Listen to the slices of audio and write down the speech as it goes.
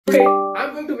Today,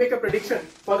 I'm going to make a prediction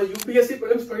for the UPSC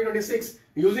Prelims 2026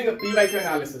 using a PYQ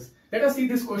analysis. Let us see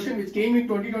this question which came in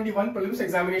 2021 Prelims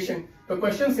examination. The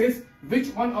question says, which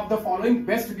one of the following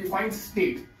best defines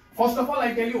state? First of all,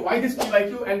 I'll tell you why this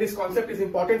PYQ and this concept is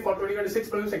important for 2026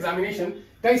 Prelims examination.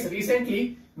 Guys,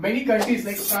 recently, many countries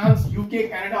like France, UK,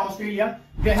 Canada, Australia,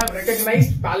 they have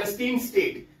recognized Palestine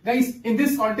state. Guys, in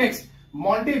this context,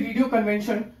 Montevideo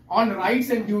Convention on Rights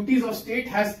and Duties of State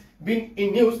has been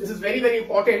in news. This is very, very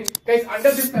important. Guys, under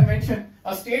this convention,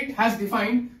 a state has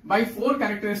defined by 4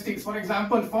 characteristics. For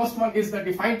example, first one is the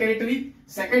defined territory,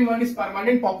 second one is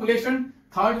permanent population,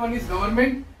 third one is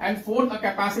government, and fourth, a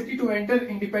capacity to enter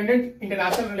independent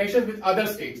international relations with other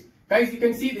states. Guys, you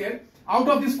can see there, out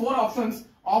of these 4 options,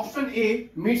 option A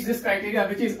meets this criteria,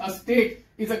 which is a state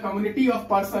is a community of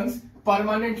persons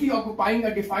permanently occupying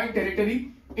a defined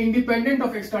territory, independent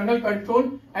of external control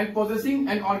and possessing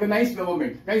an organized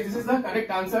government. Guys, this is the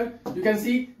correct answer. You can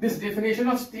see this definition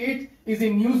of state is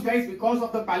in news, guys, because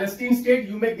of the Palestine state.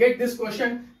 You may get this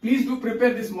question. Please do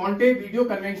prepare this Montevideo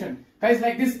Convention. Guys,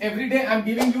 like this every day I'm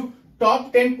giving you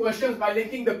top 10 questions by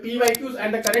linking the PYQs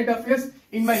and the current affairs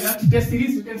in my lunch test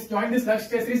series. You can join this lunch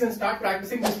test series and start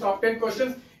practicing these top 10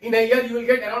 questions. In a year, you will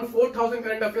get around 4,000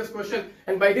 current affairs questions,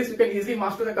 and by this you can easily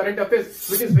master the current affairs,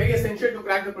 which is very essential to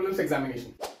crack the prelims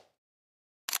examination.